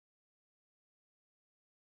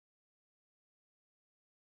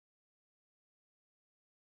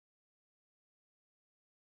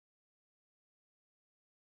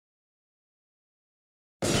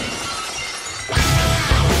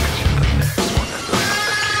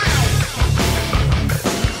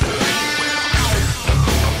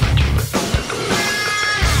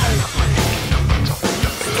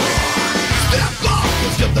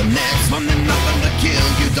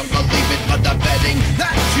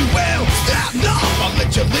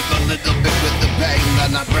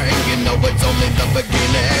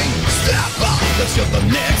beginning. Step up, cause you're the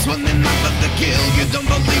next one in line for the kill. You don't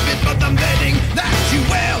believe it, but I'm betting that you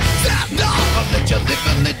will. Step up, I'll let you live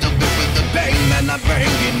a little bit with the pain that I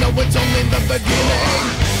bring. You know it's only the beginning.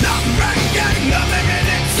 Not breaking the limit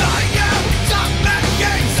inside you. Stop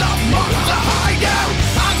making someone to hide you.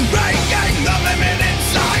 I'm breaking the limit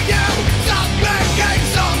inside you. Stop making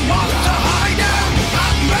someone to hide you.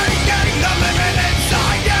 I'm breaking the limit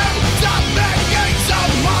inside you. Stop making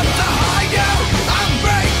someone to hide you. I'm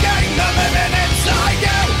breaking the limit inside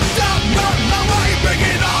you. Don't run away, bring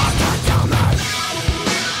it on.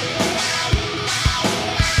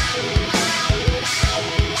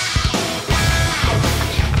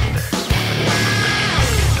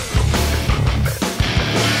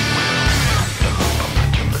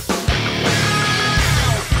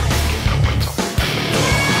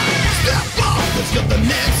 You're the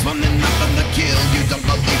next one in line for the kill. You don't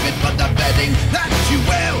believe it, but I'm betting that you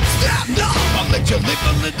will. Stand up, I'll let you live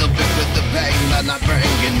a little bit with the pain that I bring.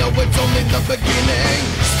 You know it's only the beginning.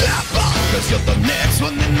 Step up, cause you're the next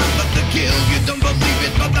one in line for the kill. You don't believe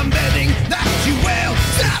it, but I'm betting that you will.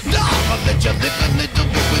 Stand up, I'll let you live a little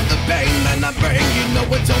bit with the pain that I bring. You know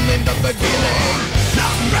it's only the beginning.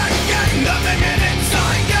 Not breaking the limit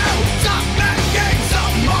inside you. Stop making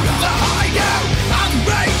someone to hide you. I'm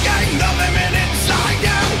breaking the limit inside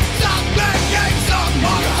you. Stop making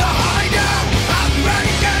someone to hide you. I'm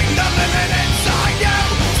breaking the limit inside you.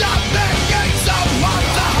 Stop making someone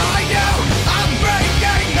to hide you. I'm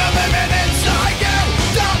breaking the limit inside you.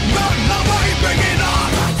 Don't run away, bring it on.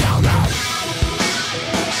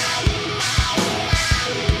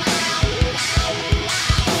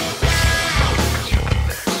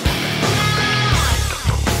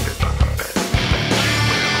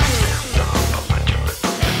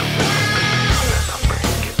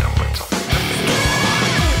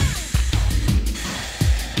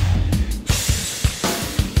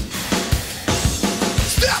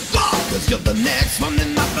 You're the next one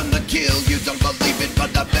in line for the kill. You don't believe it,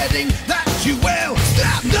 but I'm betting that you will.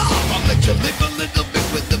 Stand up, I'll let you live a little bit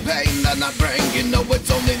with the pain that I bring.